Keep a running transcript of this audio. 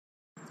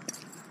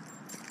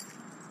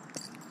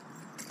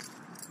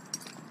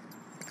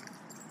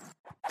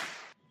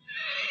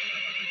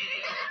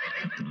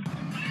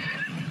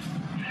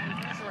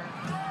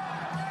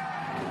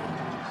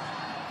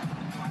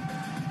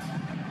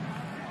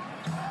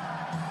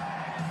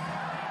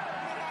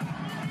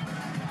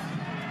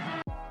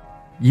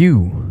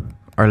You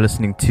are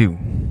listening to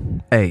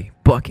a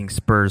Bucking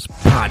Spurs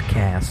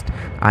podcast.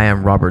 I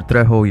am Robert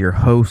Trejo, your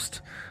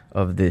host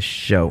of this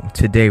show.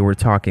 Today we're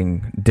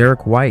talking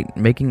Derek White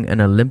making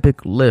an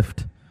Olympic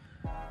lift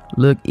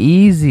look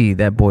easy.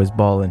 That boy's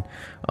balling.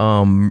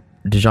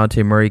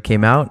 DeJounte Murray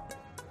came out,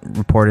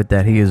 reported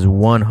that he is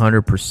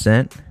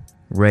 100%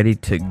 ready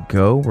to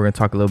go. We're going to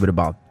talk a little bit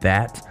about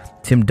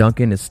that. Tim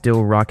Duncan is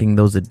still rocking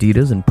those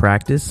Adidas in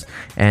practice,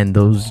 and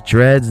those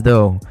dreads,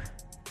 though.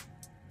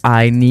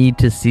 I need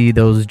to see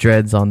those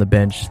dreads on the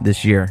bench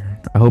this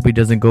year. I hope he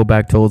doesn't go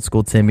back to old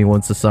school Timmy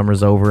once the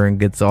summer's over and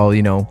gets all,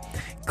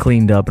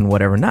 cleaned up and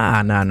whatever.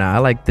 Nah. I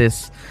like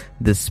this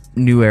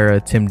new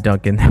era Tim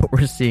Duncan that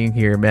we're seeing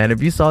here, man.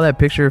 If you saw that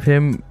picture of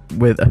him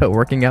with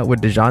working out with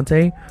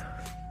DeJounte,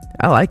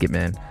 I like it,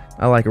 man.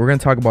 I like it. We're going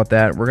to talk about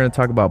that. We're going to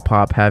talk about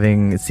Pop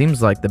having, it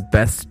seems like, the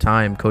best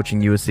time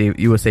coaching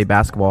USA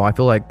basketball. I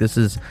feel like this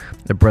is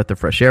a breath of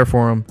fresh air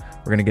for him.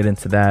 We're going to get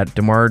into that.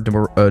 DeMar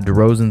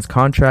DeRozan's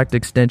contract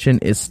extension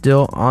is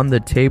still on the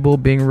table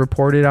being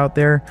reported out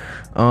there,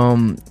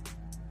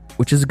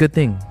 which is a good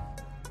thing.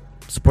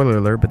 Spoiler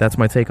alert, but that's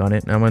my take on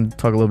it. I'm going to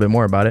talk a little bit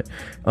more about it.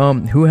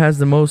 Who has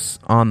the most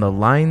on the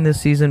line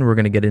this season? We're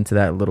going to get into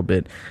that a little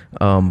bit.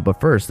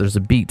 But first, there's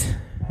a beat.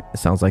 It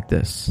sounds like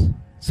this.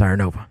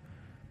 Saranova.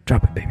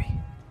 Drop it, baby.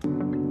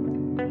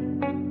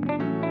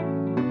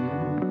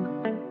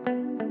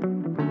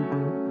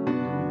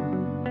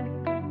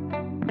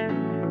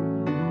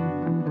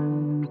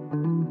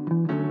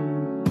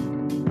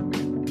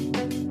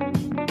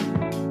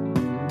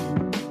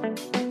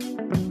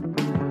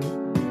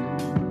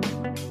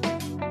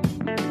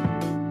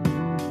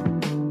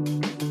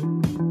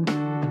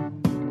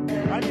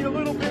 I need a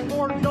little bit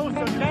more dose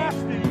of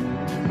nasty.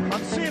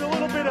 I'm seeing a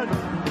little bit of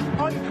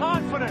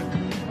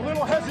unconfident, a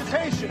little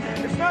hesitation.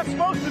 It's not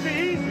supposed to be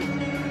easy.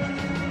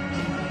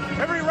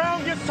 Every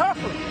round gets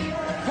tougher.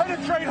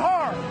 Penetrate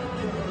hard.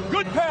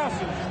 Good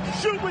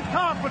passes. Shoot with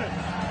confidence.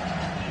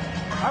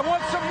 I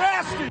want some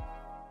nasty.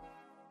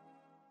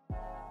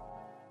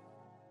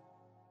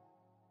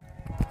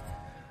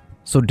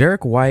 So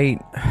Derek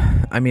White,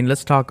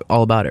 let's talk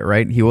all about it,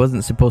 right? He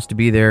wasn't supposed to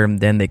be there, and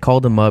then they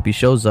called him up. He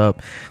shows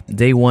up.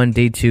 Day one,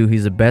 day two,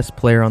 he's the best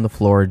player on the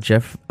floor.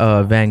 Jeff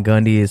Van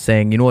Gundy is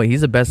saying, you know what,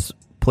 he's the best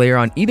player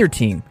on either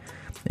team,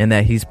 and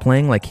that he's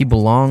playing like he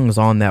belongs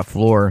on that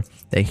floor,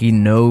 that he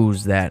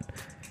knows that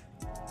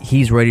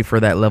he's ready for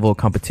that level of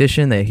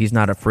competition, that he's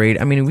not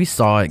afraid. We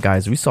saw it,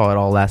 guys. We saw it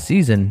all last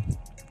season.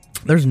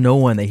 There's no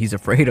one that he's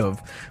afraid of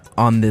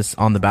on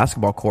the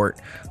basketball court.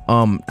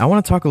 I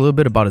want to talk a little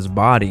bit about his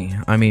body.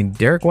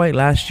 Derek White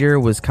last year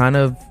was kind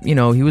of, he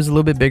was a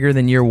little bit bigger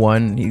than year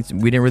one.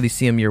 We didn't really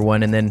see him year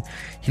one, and then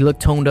he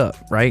looked toned up,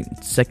 right?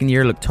 Second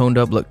year, looked toned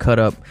up, looked cut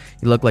up.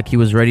 He looked like he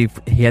was ready.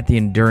 He had the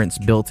endurance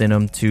built in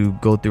him to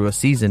go through a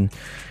season.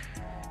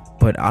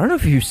 But I don't know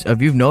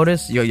if you've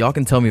noticed, y'all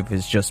can tell me if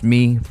it's just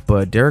me,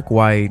 but Derek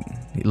White,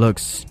 he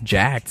looks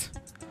jacked.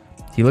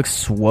 He looks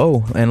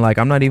swole, and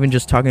I'm not even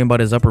just talking about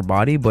his upper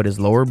body, but his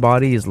lower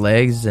body, his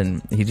legs,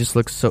 and he just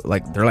looks so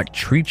they're like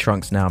tree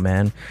trunks now,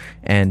 man.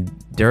 And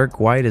Derek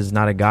White is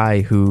not a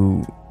guy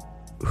who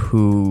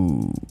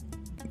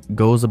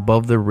goes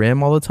above the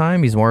rim all the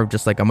time. He's more of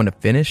just I'm gonna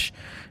finish.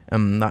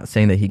 I'm not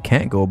saying that he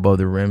can't go above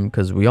the rim,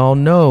 because we all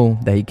know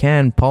that he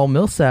can. Paul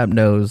Millsap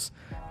knows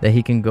that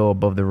he can go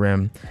above the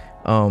rim.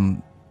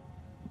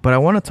 But I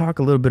want to talk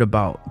a little bit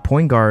about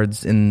point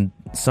guards in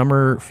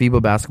summer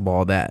FIBA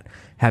basketball that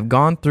have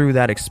gone through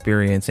that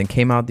experience and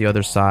came out the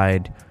other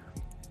side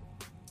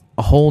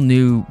a whole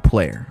new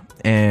player,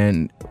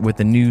 and with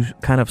a new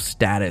kind of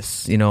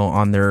status,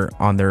 on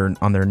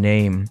their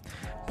name.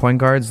 Point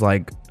guards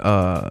like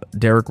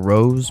Derrick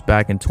Rose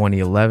back in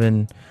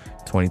 2011,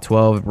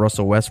 2012,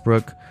 Russell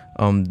Westbrook.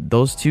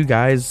 Those two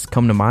guys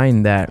come to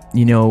mind that,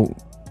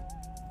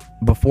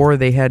 before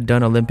they had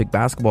done Olympic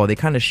basketball, they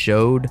kind of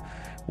showed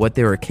what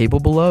they were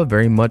capable of,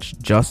 very much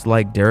just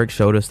like Derek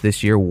showed us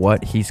this year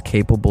what he's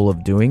capable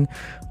of doing.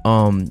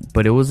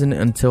 But it wasn't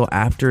until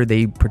after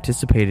they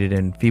participated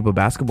in FIBA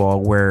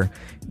basketball where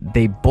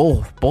they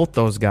both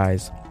those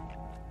guys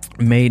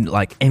made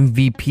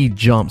MVP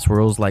jumps, where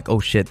it was like, oh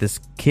shit, this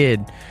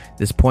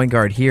point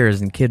guard here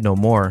isn't kid no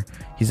more.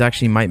 He's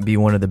actually might be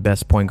one of the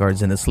best point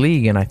guards in this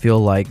league, and I feel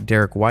like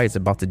Derek White's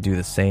about to do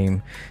the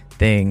same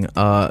thing.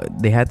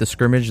 They had the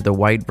scrimmage, the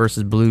white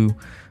versus blue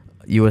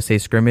USA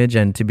scrimmage,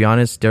 and to be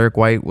honest, Derek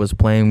White was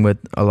playing with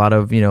a lot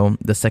of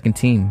the second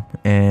team,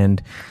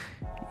 and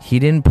he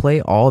didn't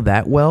play all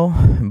that well.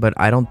 But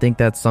I don't think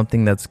that's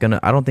something that's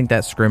I don't think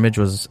that scrimmage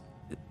was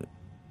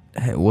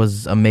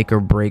a make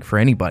or break for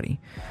anybody.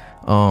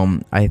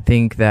 I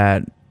think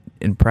that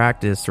in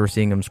practice we're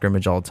seeing him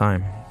scrimmage all the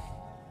time.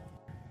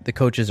 The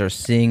coaches are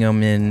seeing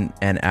him in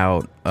and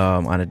out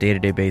on a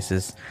day-to-day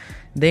basis.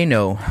 They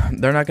know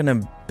they're not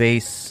going to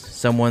base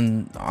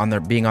someone on their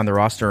being on the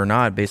roster or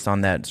not based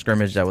on that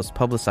scrimmage that was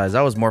publicized.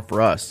 That was more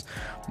for us.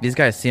 These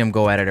guys see them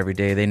go at it every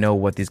day. They know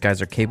what these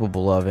guys are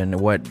capable of and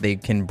what they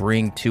can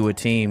bring to a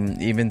team.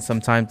 Even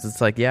sometimes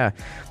it's like, yeah,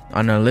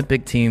 on an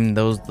Olympic team,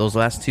 those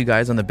last two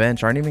guys on the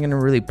bench aren't even going to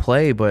really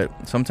play, but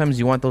sometimes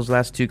you want those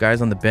last two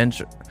guys on the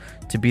bench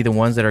to be the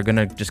ones that are going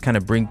to just kind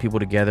of bring people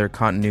together,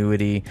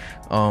 continuity,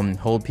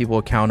 hold people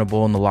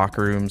accountable in the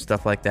locker room,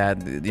 stuff like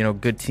that.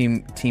 Good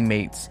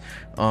teammates,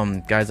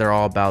 guys that are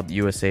all about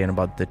USA and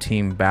about the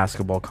team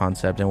basketball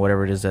concept and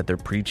whatever it is that they're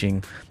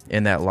preaching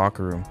in that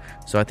locker room.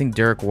 So I think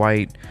Derek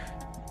White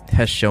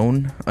has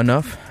shown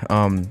enough.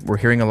 We're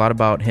hearing a lot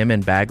about him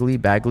and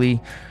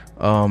Bagley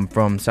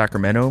from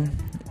Sacramento.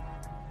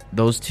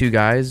 Those two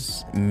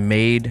guys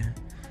made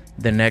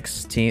the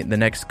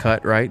next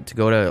cut, right, to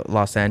go to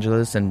Los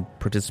Angeles and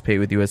participate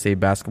with USA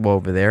basketball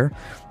over there.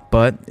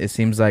 But it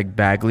seems like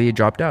Bagley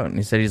dropped out, and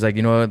he said he's like,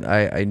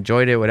 I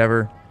enjoyed it,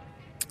 whatever.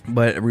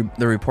 But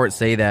the reports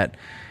say that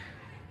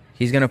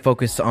he's gonna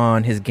focus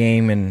on his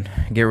game and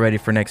get ready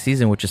for next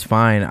season, which is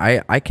fine.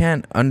 I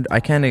can't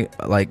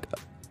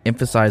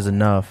emphasize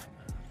enough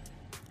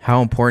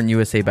how important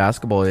USA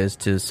basketball is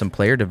to some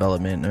player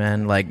development,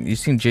 man. Like, you've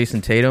seen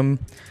Jason Tatum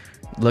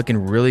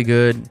looking really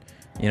good.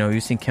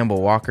 You've seen Kemba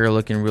Walker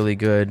looking really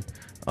good.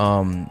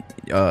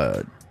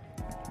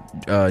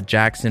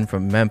 Jackson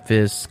from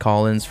Memphis,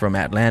 Collins from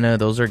Atlanta.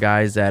 Those are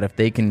guys that, if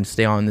they can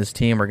stay on this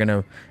team, are going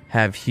to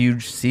have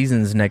huge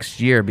seasons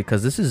next year,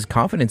 because this is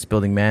confidence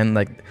building, man.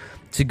 Like,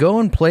 to go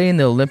and play in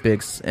the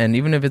Olympics, and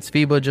even if it's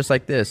FIBA, just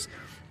like this,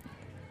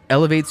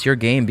 elevates your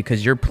game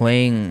because you're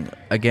playing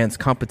against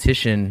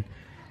competition,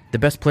 the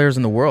best players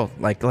in the world.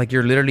 Like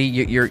you're literally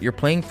you're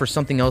playing for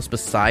something else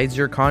besides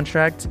your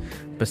contract,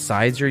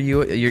 besides your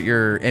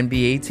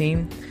NBA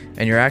team,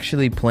 and you're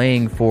actually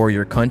playing for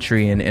your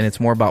country, and it's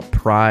more about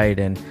pride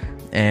and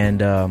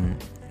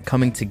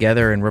coming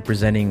together and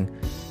representing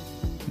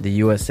the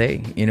USA.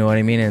 You know what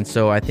I mean? And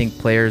so I think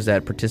players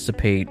that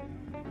participate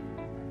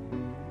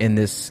in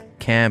this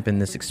camp, in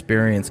this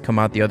experience, come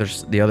out the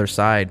other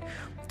side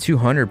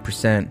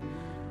 200%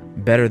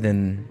 better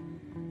than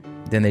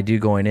they do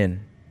going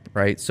in.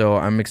 Right, so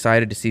I'm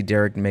excited to see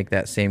Derek make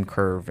that same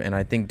curve, and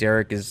I think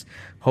Derek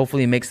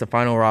hopefully makes the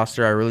final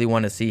roster. I really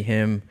want to see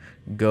him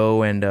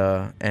go and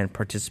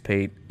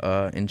participate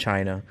in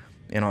China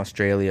and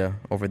Australia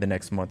over the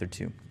next month or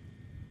two.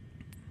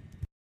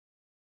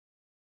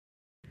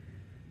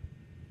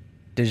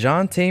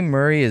 DeJounte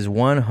Murray is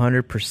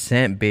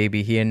 100%,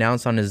 baby. He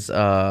announced on his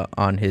I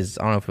don't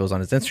know if it was on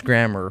his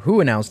Instagram or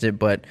who announced it,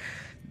 but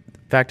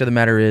fact of the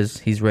matter is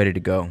he's ready to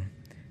go,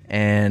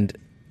 and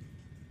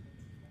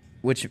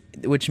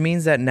which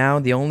means that now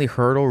the only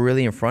hurdle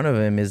really in front of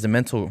him is the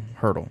mental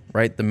hurdle,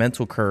 right? The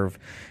mental curve.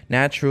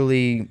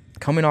 Naturally,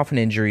 coming off an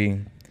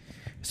injury,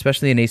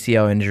 especially an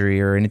ACL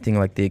injury or anything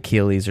like the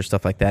Achilles or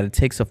stuff like that, it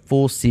takes a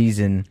full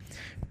season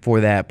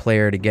for that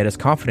player to get his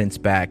confidence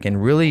back.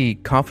 And really,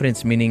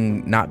 confidence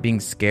meaning not being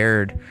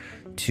scared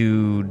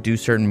to do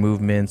certain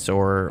movements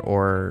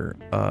or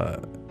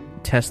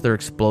test their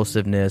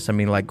explosiveness. I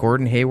mean, like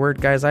Gordon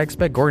Hayward, guys, I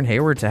expect Gordon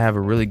Hayward to have a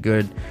really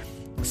good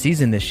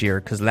season this year,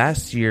 because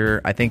last year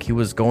I think he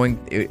was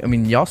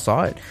y'all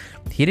saw it,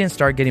 he didn't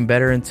start getting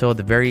better until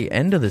the very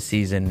end of the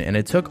season, and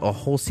it took a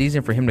whole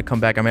season for him to come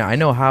back. I mean, I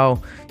know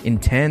how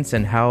intense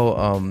and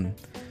how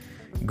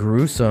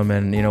gruesome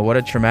and what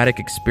a traumatic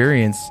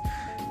experience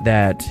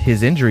that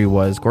his injury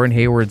was. Gordon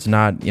Hayward's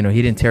not, he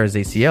didn't tear his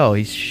ACL,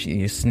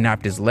 he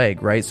snapped his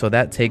leg, right? So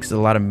that takes a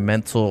lot of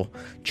mental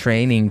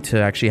training to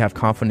actually have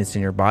confidence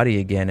in your body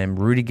again. And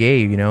Rudy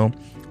Gay,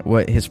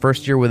 what his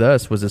first year with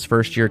us was his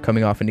first year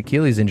coming off an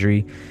Achilles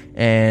injury,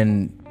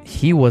 and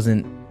he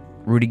wasn't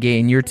Rudy Gay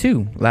in year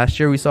two. Last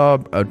year we saw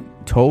a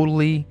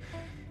totally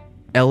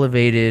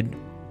elevated,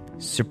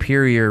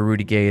 superior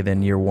Rudy Gay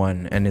than year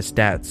one, and his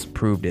stats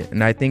proved it.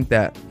 And I think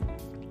that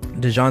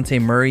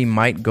DeJounte Murray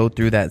might go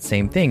through that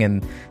same thing,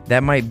 and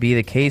that might be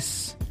the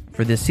case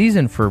for this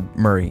season for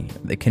Murray.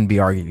 It can be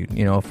argued.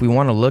 If we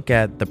want to look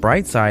at the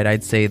bright side,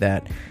 I'd say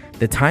that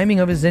the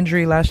timing of his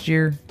injury last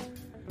year,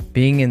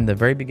 being in the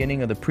very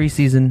beginning of the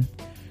preseason,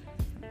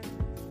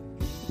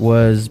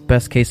 was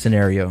best case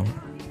scenario.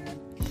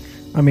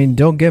 I mean,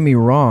 don't get me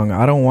wrong,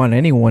 I don't want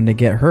anyone to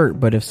get hurt,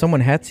 but if someone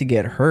had to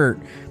get hurt,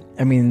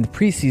 I mean, the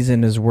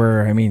preseason is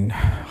where,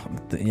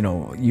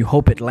 you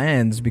hope it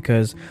lands,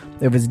 because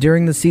if it's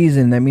during the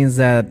season, that means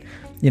that,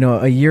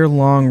 a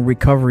year-long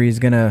recovery is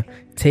going to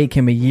take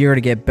him a year to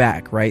get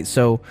back, right?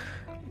 So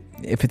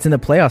if it's in the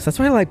playoffs, that's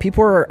why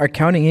people are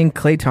counting in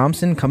Klay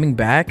Thompson coming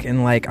back,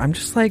 and I'm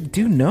just like,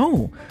 dude,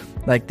 no.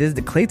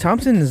 Klay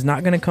Thompson is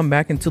not going to come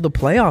back until the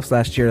playoffs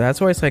last year.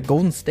 That's why it's like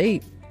Golden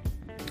State,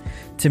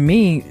 to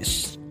me,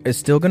 is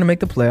still going to make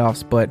the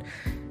playoffs, but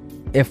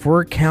if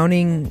we're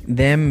counting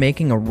them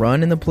making a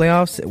run in the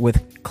playoffs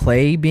with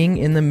Klay being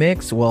in the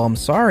mix, well, I'm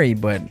sorry,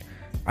 but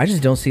I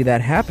just don't see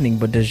that happening.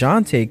 But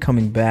DeJounte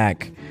coming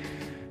back,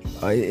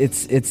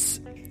 it's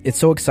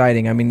so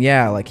exciting. I mean,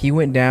 yeah, he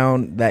went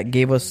down. That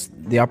gave us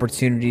the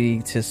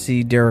opportunity to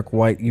see Derek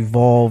White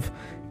evolve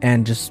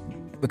and just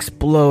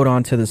explode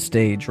onto the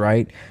stage,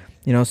 right?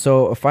 You know,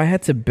 so if I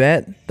had to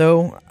bet,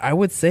 though, I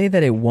would say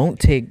that it won't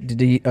take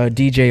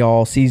DJ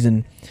all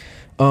season.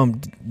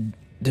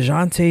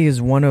 DeJounte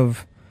is one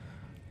of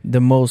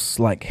the most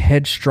like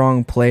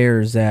headstrong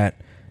players that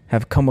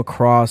have come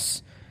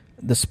across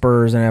the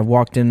Spurs and have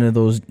walked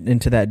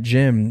into that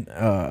gym.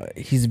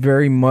 He's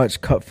very much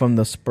cut from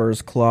the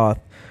Spurs cloth,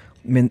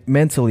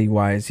 mentally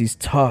wise. He's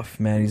tough,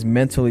 man. He's a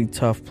mentally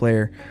tough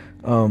player.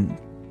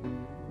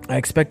 I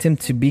expect him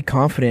to be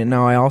confident.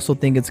 Now, I also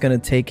think it's going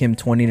to take him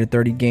 20 to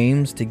 30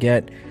 games to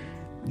get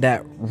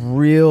that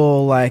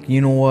real, like,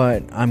 you know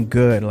what, I'm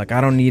good. Like,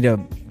 I don't need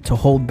to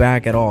hold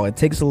back at all. It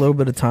takes a little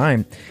bit of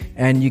time,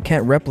 and you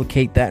can't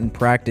replicate that in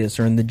practice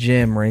or in the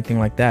gym or anything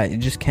like that. It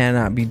just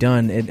cannot be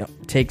done. It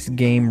takes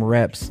game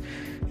reps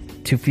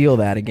to feel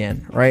that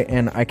again, right?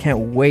 And I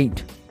can't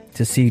wait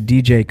to see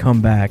DJ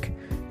come back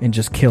and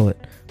just kill it.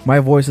 My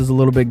voice is a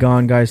little bit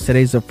gone, guys.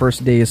 Today's the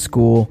first day of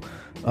school.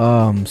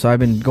 So I've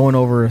been going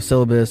over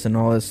syllabus and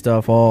all this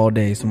stuff all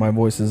day, so my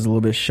voice is a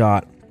little bit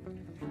shot.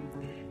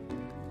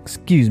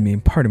 Excuse me,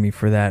 pardon me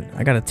for that.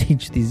 I gotta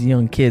teach these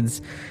young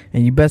kids,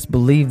 and you best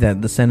believe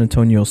that the San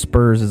Antonio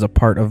Spurs is a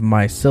part of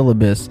my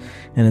syllabus.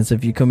 And it's,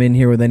 if you come in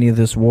here with any of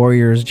this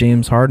Warriors,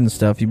 James Harden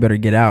stuff, you better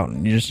get out.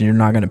 You're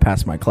not gonna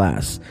pass my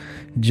class.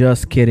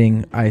 Just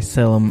kidding. I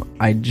sell them.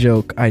 I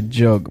joke,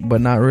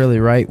 but not really,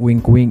 right?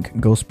 Wink, wink.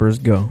 Go Spurs,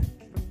 go.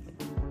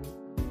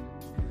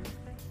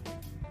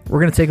 We're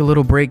going to take a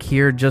little break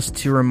here just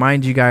to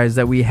remind you guys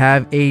that we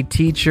have a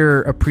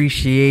teacher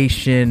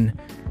appreciation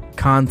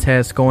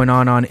contest going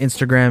on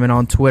Instagram and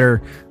on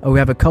Twitter. We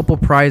have a couple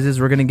prizes.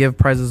 We're going to give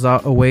prizes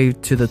away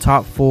to the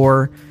top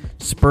 4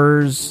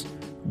 Spurs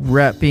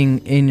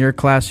repping in your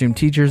classroom,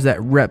 teachers that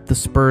rep the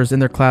Spurs in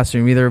their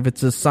classroom, either if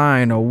it's a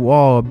sign, a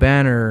wall, a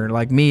banner.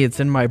 Like me, it's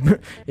in my,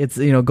 it's,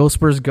 you know, Go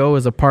Spurs Go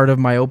is a part of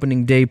my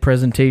opening day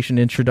presentation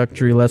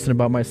introductory lesson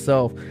about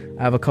myself.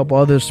 I have a couple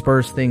other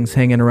Spurs things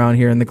hanging around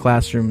here in the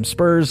classroom.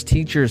 Spurs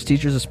teachers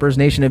of Spurs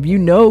Nation. If you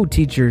know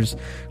teachers,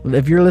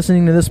 if you're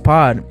listening to this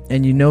pod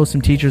and you know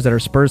some teachers that are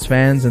Spurs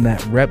fans and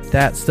that rep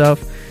that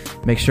stuff,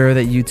 make sure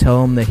that you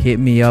tell them to hit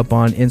me up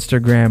on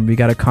Instagram. We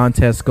got a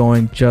contest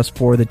going just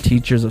for the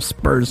teachers of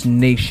Spurs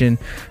Nation.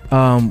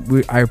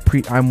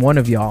 I'm one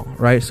of y'all,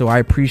 right? So I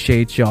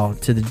appreciate y'all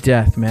to the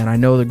death, man. I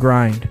know the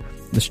grind.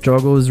 The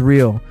struggle is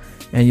real.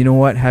 And you know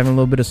what? Having a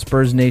little bit of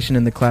Spurs Nation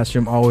in the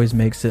classroom always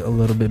makes it a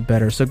little bit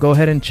better. So go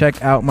ahead and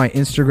check out my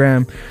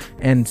Instagram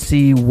and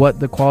see what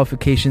the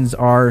qualifications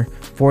are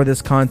for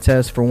this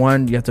contest. For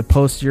one, you have to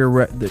post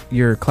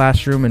your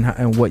classroom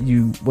and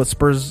what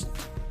Spurs,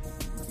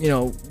 you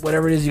know,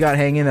 whatever it is you got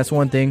hanging. That's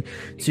one thing.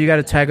 So you got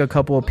to tag a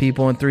couple of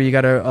people. And 3, you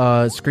got to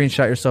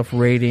screenshot yourself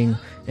rating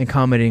and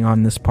commenting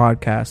on this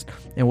podcast.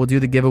 And we'll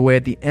do the giveaway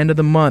at the end of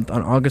the month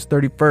on August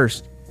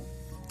 31st.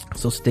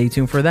 So stay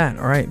tuned for that.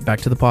 All right, back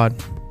to the pod.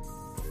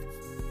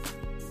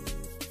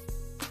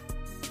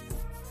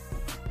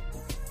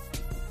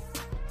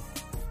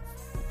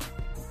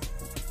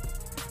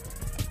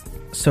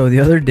 So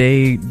the other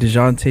day,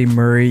 DeJounte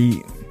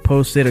Murray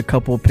posted a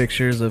couple of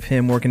pictures of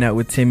him working out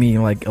with Timmy,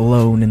 like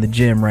alone in the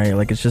gym, right?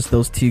 Like it's just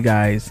those two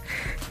guys.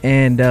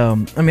 And I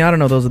mean, I don't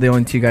know, those are the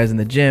only two guys in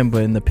the gym,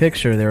 but in the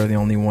picture, they were the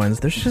only ones.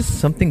 There's just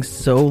something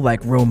so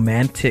like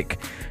romantic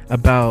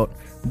about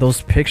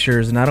those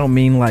pictures, and I don't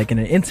mean like in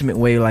an intimate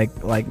way, like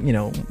you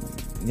know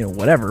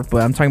whatever,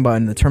 but I'm talking about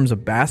in the terms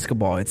of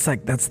basketball. It's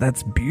like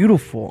that's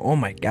beautiful. Oh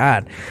my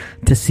god,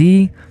 to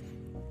see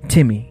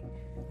Timmy,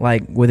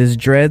 like with his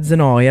dreads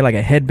and all, he had like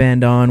a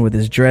headband on with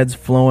his dreads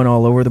flowing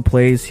all over the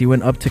place. He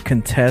went up to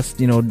contest,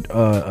 you know,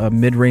 a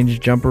mid-range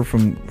jumper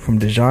from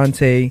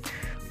DeJounte.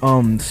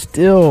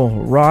 Still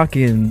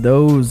rocking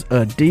those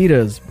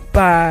Adidas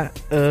by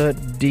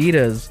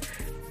Adidas.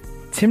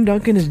 Tim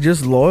Duncan is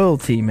just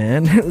loyalty,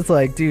 man. It's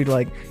like, dude,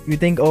 like you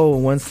think, oh,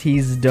 once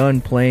he's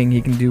done playing,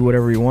 he can do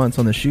whatever he wants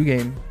on the shoe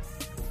game.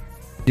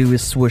 Do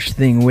his swoosh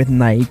thing with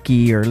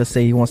Nike, or let's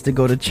say he wants to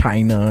go to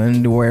China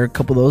and wear a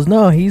couple of those.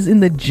 No, he's in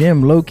the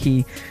gym,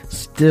 low-key,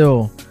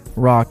 still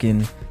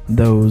rocking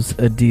those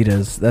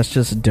Adidas. That's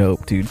just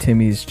dope, dude.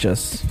 Timmy's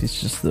just,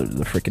 he's just the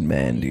freaking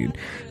man, dude.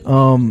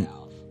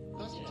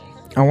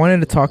 I wanted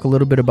to talk a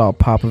little bit about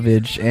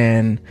Popovich,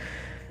 and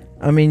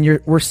I mean,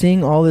 we're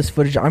seeing all this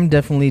footage. I'm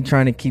definitely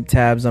trying to keep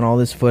tabs on all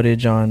this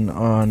footage and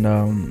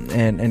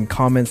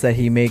comments that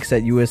he makes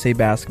at USA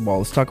Basketball.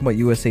 Let's talk about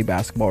USA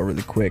Basketball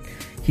really quick.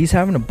 He's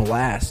having a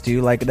blast,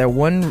 dude. Like that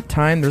one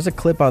time, there's a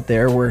clip out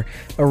there where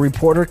a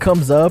reporter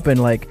comes up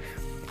and like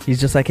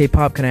he's just like, "Hey,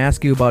 Pop, can I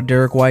ask you about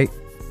Derek White?"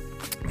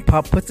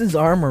 Pop puts his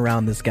arm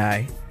around this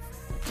guy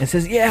and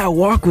says, "Yeah,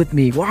 walk with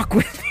me, walk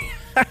with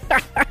me."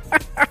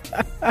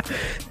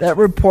 That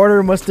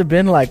reporter must have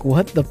been like,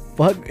 "What the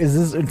fuck is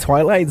this, in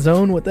Twilight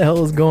Zone? What the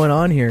hell is going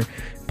on here?"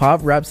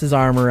 Pop wraps his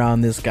arm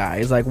around this guy.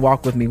 He's like,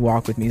 walk with me,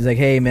 walk with me. He's like,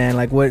 "Hey man,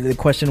 like what the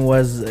question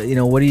was, you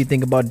know, what do you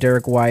think about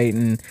Derek White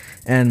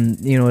and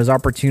you know, his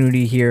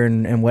opportunity here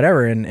and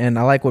whatever." And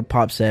I like what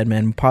Pop said,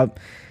 man. Pop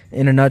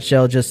in a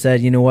nutshell just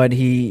said, you know what,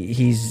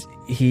 he's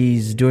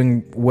he's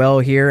doing well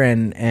here,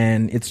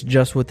 and it's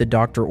just what the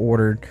doctor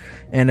ordered.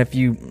 And if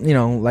you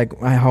know, like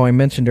how I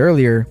mentioned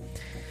earlier,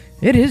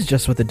 it is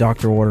just what the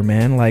doctor ordered,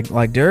 man.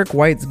 Like Derek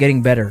White's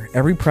getting better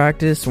every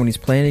practice when he's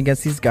playing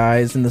against these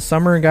guys. In the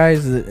summer,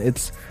 guys,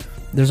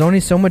 there's only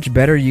so much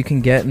better you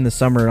can get in the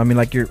summer. I mean,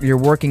 like you're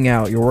working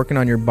out, you're working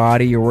on your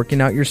body, you're working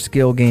out your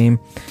skill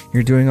game,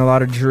 you're doing a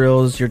lot of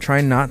drills, you're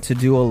trying not to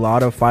do a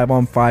lot of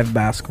 5-on-5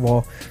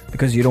 basketball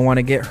because you don't want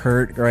to get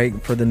hurt, right,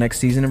 for the next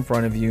season in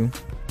front of you,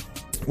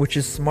 which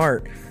is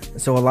smart.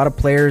 So a lot of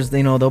players,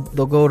 you know, they'll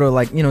go to,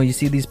 like, you know, you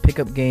see these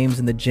pickup games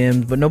in the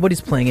gyms, but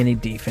nobody's playing any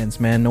defense,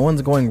 man. No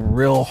one's going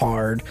real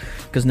hard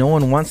because no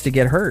one wants to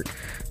get hurt.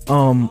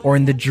 Or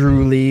in the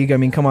Drew League, I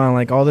mean, come on,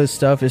 like all this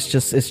stuff, it's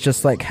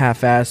just like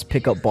half-ass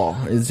pickup ball.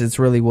 It's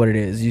really what it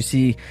is. You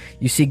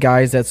see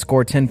guys that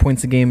score 10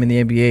 points a game in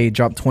the NBA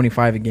drop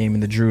 25 a game in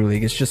the Drew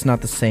League. It's just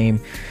not the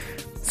same.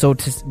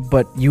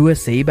 But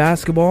USA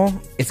basketball,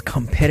 it's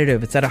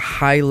competitive. It's at a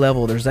high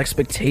level. There's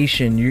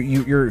expectation.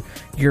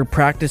 You're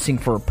practicing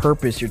for a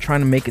purpose. You're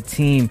trying to make a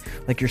team.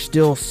 Like, you're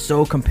still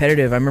so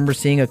competitive. I remember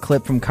seeing a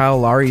clip from Kyle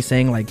Lowry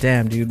saying, like,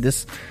 "Damn, dude,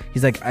 this."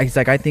 He's like,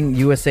 I think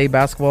USA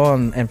basketball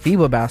and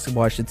FIBA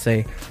basketball, I should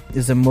say,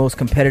 is the most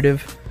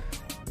competitive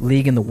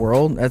league in the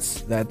world.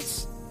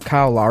 That's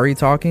Kyle Lowry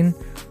talking.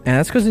 And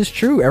that's because it's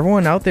true.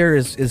 Everyone out there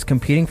is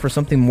competing for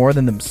something more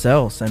than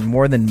themselves and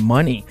more than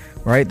money,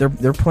 right?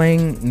 They're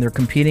playing and they're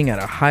competing at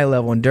a high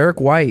level. And Derek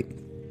White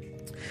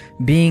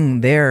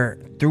being there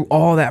through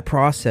all that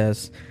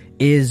process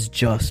is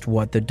just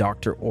what the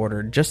doctor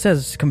ordered. Just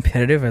as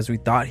competitive as we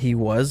thought he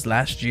was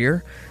last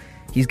year,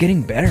 he's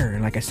getting better.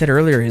 And like I said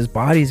earlier, his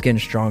body's getting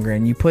stronger.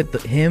 And you put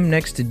him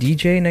next to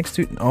DJ next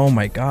to, oh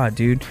my God,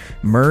 dude,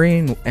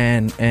 Murray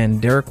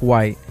and Derek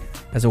White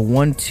as a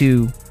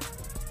 1-2.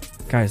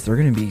 Guys, they're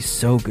going to be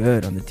so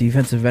good on the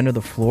defensive end of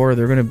the floor.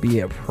 They're going to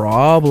be a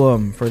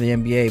problem for the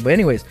NBA. But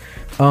anyways,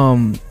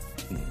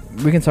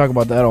 we can talk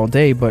about that all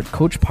day. But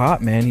Coach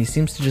Pop, man, he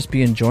seems to just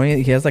be enjoying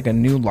it. He has like a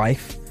new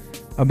life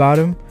about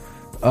him.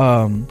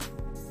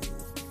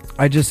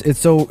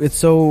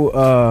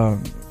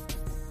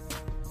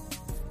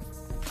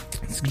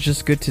 It's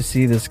just good to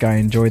see this guy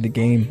enjoy the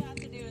game.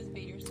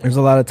 There's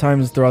a lot of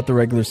times throughout the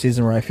regular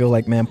season where I feel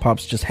like, man,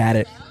 Pop's just had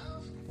it.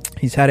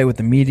 He's had it with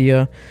the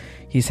media.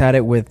 He's had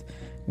it with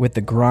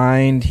the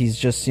grind. He's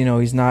just, you know,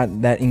 he's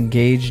not that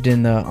engaged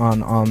in the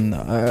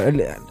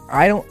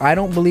I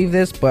don't believe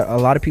this, but a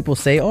lot of people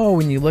say, oh,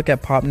 when you look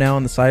at Pop now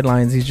on the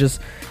sidelines, he's a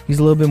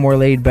little bit more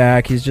laid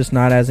back. He's just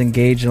not as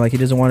engaged, and like he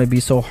doesn't want to be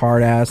so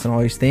hard ass and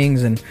all these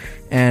things.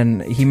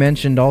 And he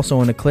mentioned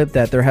also in a clip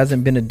that there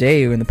hasn't been a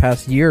day in the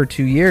past year or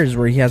 2 years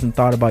where he hasn't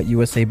thought about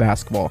USA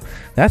basketball.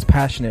 That's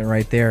passionate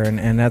right there,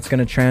 and that's going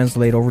to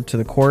translate over to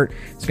the court.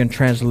 It's going to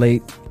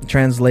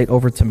translate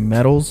over to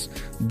medals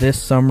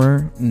this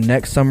summer,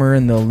 next summer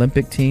in the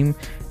Olympic team.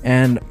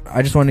 And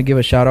I just want to give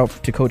a shout out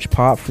to Coach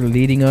Pop for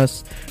leading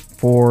us,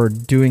 for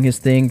doing his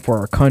thing for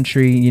our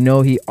country. You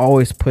know, he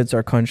always puts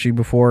our country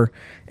before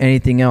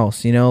anything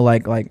else. You know,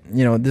 like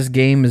you know, this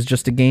game is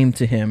just a game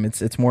to him.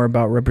 It's more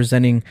about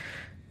representing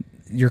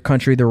your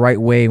country the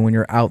right way when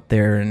you're out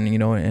there, and you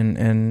know,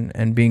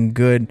 and being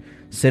good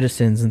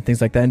citizens and things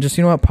like that. And just,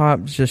 you know what,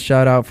 Pop, just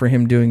shout out for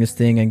him doing his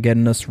thing and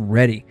getting us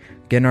ready,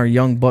 getting our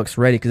young bucks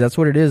ready, because that's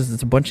what it is.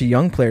 It's a bunch of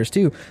young players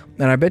too,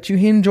 and I bet you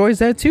he enjoys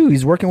that too.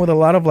 He's working with a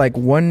lot of like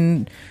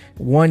one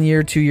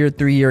year, 2 year,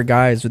 3 year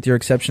guys, with your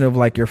exception of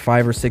like your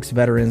 5 or 6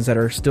 veterans that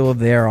are still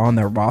there on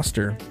their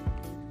roster.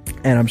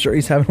 And I'm sure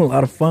he's having a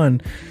lot of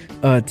fun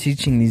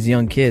teaching these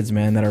young kids,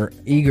 man, that are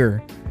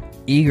eager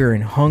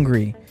and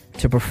hungry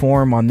to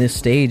perform on this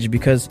stage.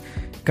 Because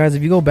guys,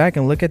 if you go back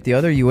and look at the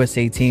other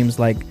USA teams,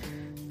 like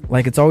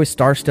it's always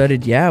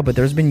star-studded, yeah, but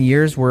there's been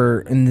years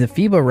where in the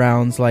FIBA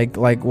rounds, like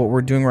what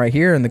we're doing right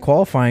here in the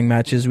qualifying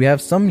matches, we have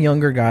some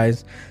younger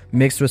guys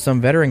mixed with some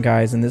veteran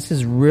guys, and this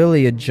is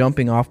really a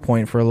jumping off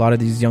point for a lot of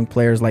these young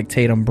players like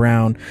Tatum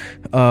Brown,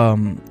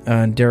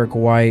 and Derek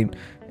White,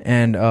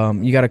 and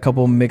you got a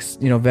couple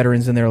mixed, you know,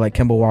 veterans in there like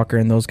Kemba Walker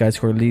and those guys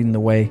who are leading the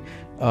way.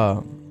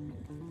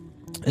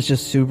 It's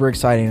just super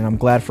exciting, and I'm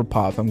glad for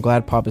Pop. I'm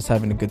glad Pop is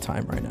having a good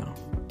time right now.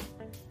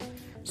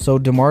 So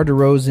DeMar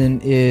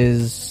DeRozan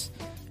is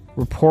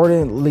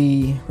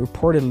reportedly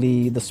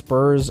the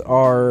Spurs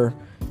are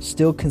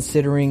still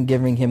considering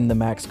giving him the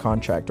max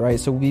contract, right?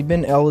 So we've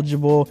been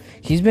eligible.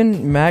 He's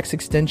been max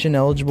extension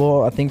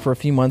eligible, I think, for a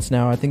few months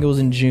now. I think it was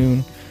in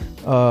June,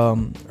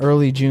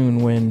 early June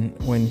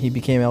when he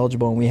became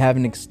eligible, and we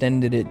haven't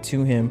extended it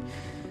to him.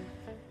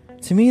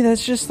 To me,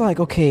 that's just like,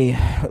 okay,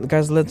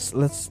 guys,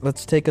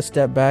 let's take a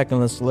step back and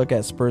let's look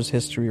at Spurs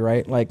history,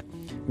 right? Like,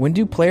 when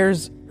do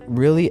players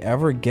really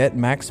ever get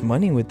max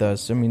money with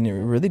us? I mean, it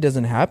really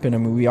doesn't happen. I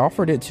mean, we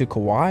offered it to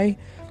Kawhi,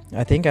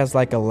 I think, as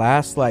like a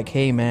last, like,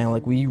 hey man,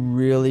 like, we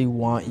really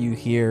want you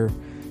here,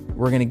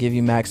 we're gonna give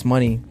you max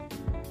money.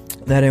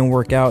 That didn't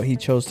work out. He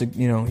chose to,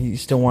 you know, he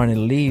still wanted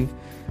to leave.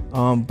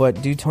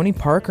 But dude, Tony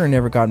Parker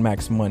never got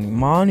max money.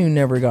 Manu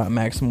never got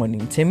max money.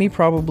 Timmy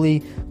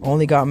probably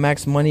only got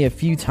max money a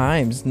few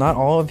times. Not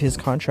all of his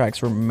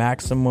contracts were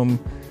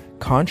maximum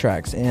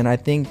contracts. And I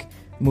think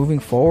moving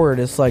forward,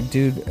 it's like,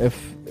 dude,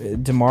 if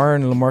DeMar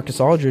and LaMarcus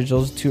Aldridge,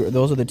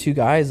 those are the two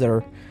guys that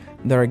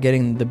are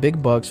getting the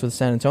big bucks with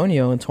San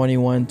Antonio and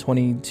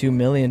 $22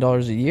 million a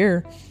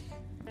year.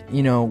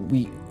 You know,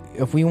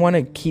 if we want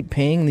to keep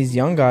paying these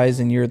young guys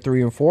in year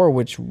 3 or 4,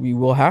 which we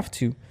will have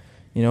to,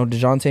 you know,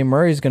 DeJounte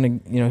Murray's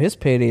going to, you know, his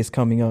payday is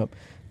coming up.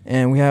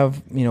 And we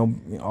have, you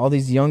know, all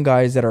these young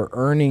guys that are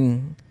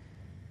earning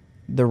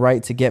the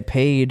right to get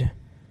paid.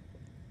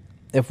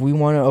 If we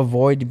want to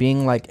avoid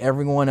being like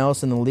everyone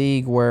else in the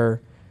league where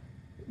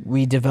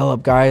we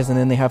develop guys and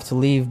then they have to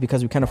leave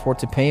because we can't afford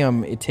to pay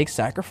them, it takes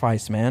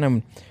sacrifice,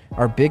 man.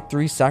 Our big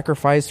three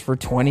sacrificed for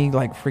 20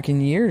 like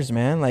freaking years,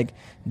 man. Like,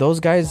 those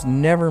guys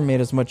never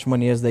made as much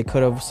money as they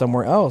could have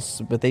somewhere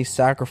else, but they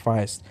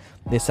sacrificed.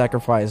 They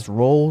sacrificed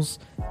roles,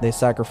 they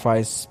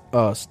sacrificed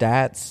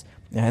stats,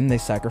 and they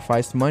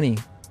sacrificed money.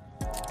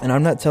 And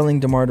I'm not telling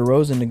DeMar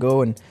DeRozan to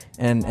go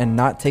and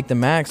not take the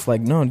max.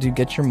 Like, no, dude,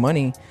 get your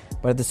money.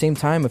 But at the same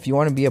time, if you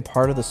want to be a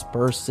part of the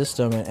Spurs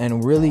system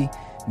and really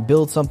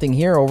build something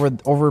here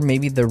over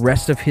maybe the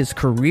rest of his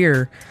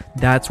career,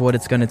 that's what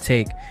it's going to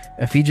take.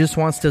 If he just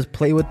wants to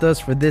play with us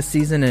for this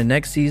season and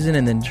next season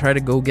and then try to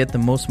go get the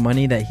most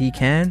money that he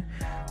can,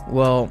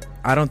 well,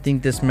 I don't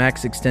think this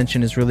max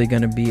extension is really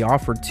going to be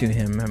offered to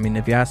him. I mean,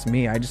 if you ask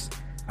me, I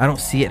don't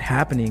see it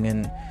happening.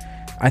 And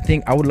I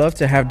think I would love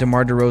to have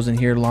DeMar DeRozan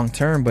here long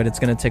term, but it's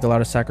going to take a lot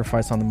of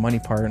sacrifice on the money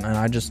part, and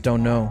I just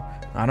don't know.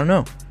 I don't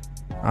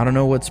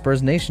know what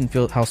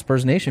how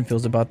Spurs Nation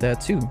feels about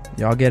that too.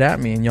 Y'all get at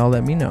me and y'all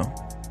let me know.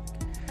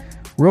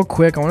 Real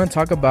quick, I want to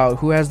talk about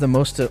who has the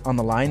most on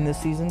the line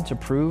this season to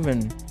prove.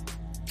 And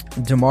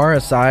DeMar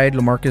aside,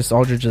 LaMarcus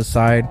Aldridge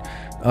aside,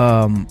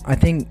 I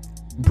think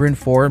Bryn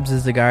Forbes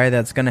is the guy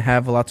that's going to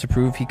have a lot to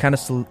prove. He kind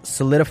of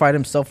solidified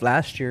himself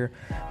last year,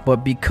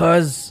 but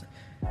because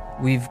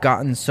we've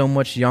gotten so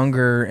much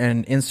younger,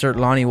 and insert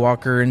Lonnie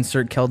Walker,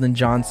 insert Keldon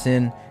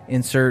Johnson,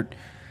 insert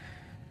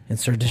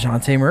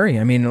DeJounte Murray.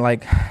 I mean,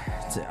 like,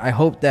 I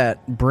hope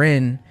that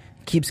Bryn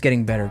keeps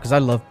getting better, because I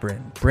love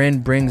Bryn. Bryn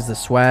brings the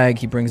swag,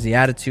 he brings the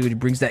attitude, he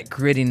brings that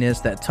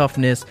grittiness, that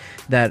toughness,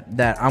 that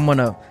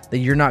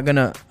you're not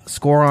gonna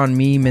score on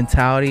me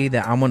mentality,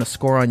 that I'm gonna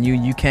score on you.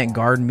 You can't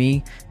guard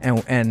me,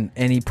 and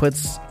he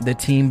puts the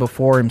team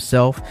before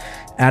himself.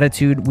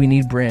 Attitude, we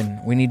need Bryn,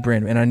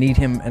 and I need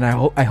him, and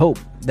I hope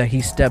that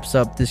he steps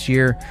up this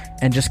year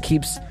and just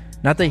keeps.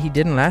 Not that he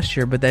didn't last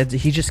year, but that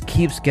he just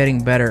keeps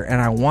getting better. And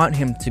I want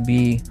him to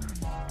be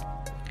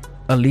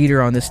a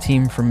leader on this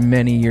team for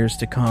many years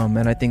to come.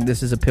 And I think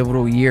this is a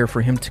pivotal year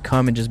for him to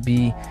come and just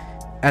be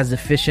as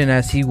efficient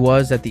as he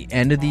was at the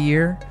end of the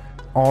year,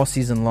 all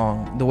season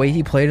long. The way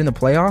he played in the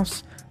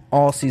playoffs,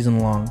 all season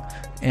long.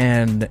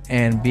 And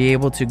be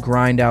able to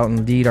grind out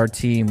and lead our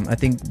team. I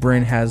think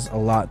Bryn has a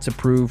lot to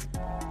prove.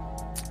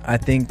 I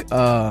think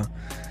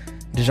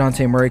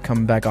DeJounte Murray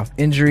coming back off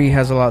injury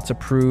has a lot to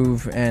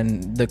prove,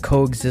 and the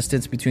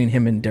coexistence between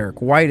him and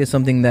Derek White is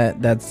something that's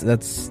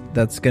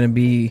going to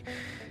be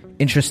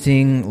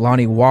interesting.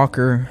 Lonnie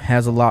Walker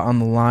has a lot on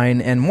the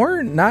line, and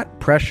more, not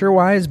pressure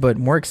wise, but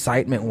more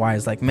excitement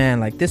wise. Like, man,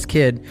 like, this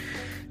kid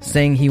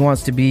saying he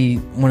wants to be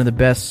one of the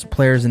best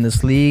players in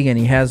this league, and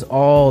he has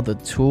all the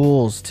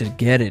tools to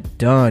get it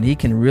done. He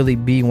can really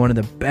be one of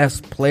the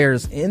best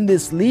players in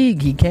this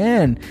league. He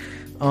can.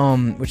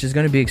 Which is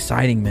going to be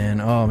exciting, man.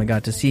 Oh my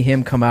God, to see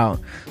him come out.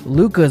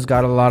 Luka's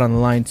got a lot on the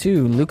line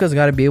too. Luka's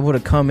got to be able to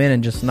come in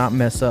and just not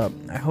mess up.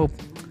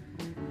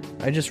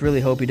 I just really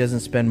hope he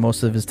doesn't spend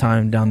most of his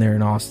time down there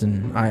in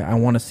Austin. I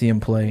want to see him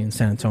play in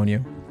San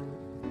Antonio.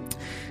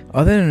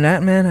 Other than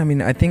that, man, I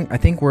mean, I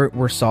think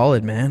we're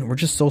solid, man. We're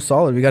just so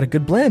solid. We got a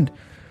good blend.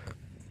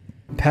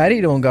 Patty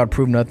don't got to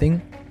prove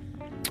nothing.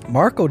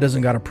 Marco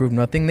doesn't got to prove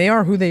nothing. They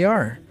are who they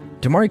are.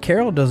 DeMar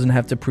Carroll doesn't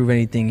have to prove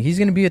anything. He's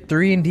going to be a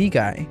 3-and-D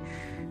guy.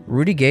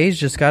 Rudy Gay's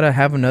just got to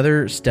have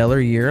another stellar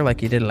year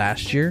like he did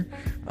last year,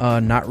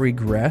 not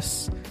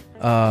regress.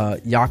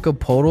 Jakob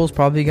Poeltl's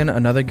probably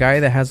another guy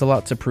that has a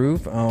lot to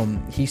prove.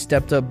 He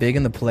stepped up big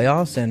in the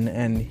playoffs,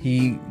 and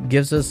he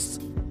gives us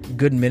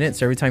good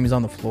minutes every time he's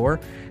on the floor.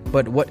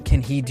 But what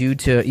can he do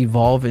to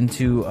evolve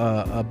into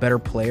a better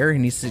player? He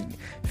needs to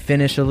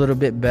finish a little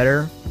bit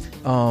better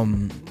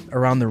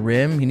around the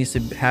rim. He needs to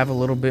have a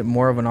little bit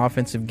more of an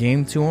offensive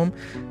game to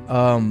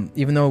him.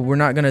 Even though we're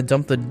not going to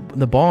dump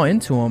the ball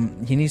into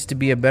him, he needs to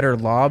be a better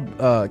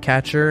lob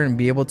catcher and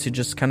be able to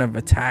just kind of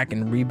attack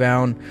and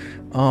rebound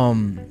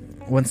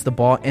once the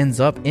ball ends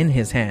up in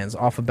his hands,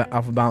 off a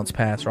bounce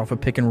pass or off a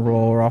pick and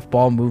roll or off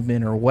ball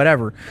movement or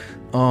whatever.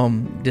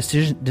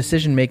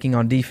 Decision making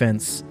on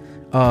defense.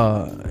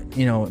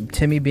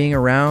 Timmy being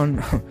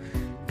around,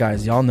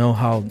 guys, y'all know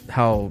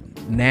how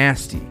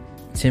nasty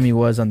Timmy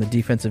was on the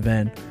defensive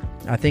end.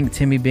 I think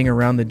Timmy being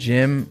around the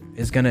gym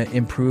is going to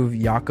improve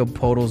Jakob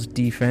Poeltl's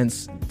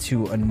defense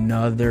to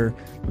another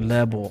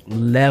level.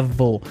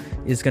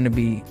 Is going to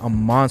be a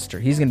monster.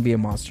 He's going to be a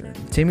monster.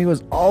 Timmy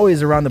was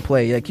always around the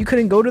play. Like, you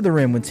couldn't go to the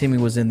rim when Timmy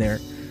was in there.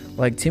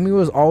 Like, Timmy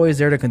was always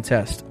there to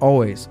contest.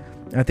 Always.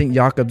 I think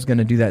Jakob's going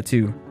to do that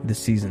too this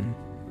season.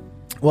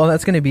 Well,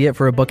 that's going to be it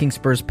for a Bucking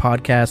Spurs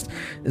podcast.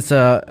 It's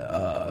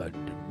a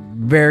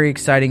very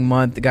exciting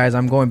month, guys.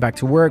 I'm going back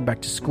to work,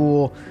 back to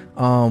school.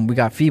 We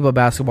got FIBA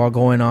basketball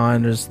going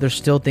on. There's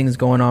still things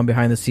going on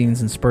behind the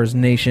scenes in Spurs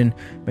Nation.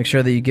 Make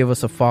sure that you give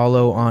us a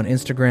follow on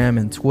Instagram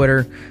and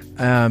Twitter,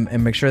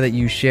 and make sure that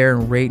you share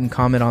and rate and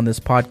comment on this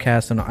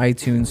podcast on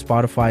iTunes,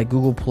 Spotify,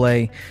 Google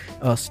Play,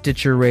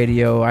 Stitcher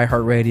Radio,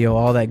 iHeartRadio,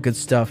 all that good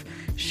stuff.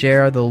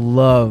 Share the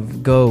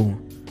love. Go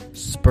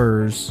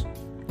Spurs,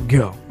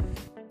 go.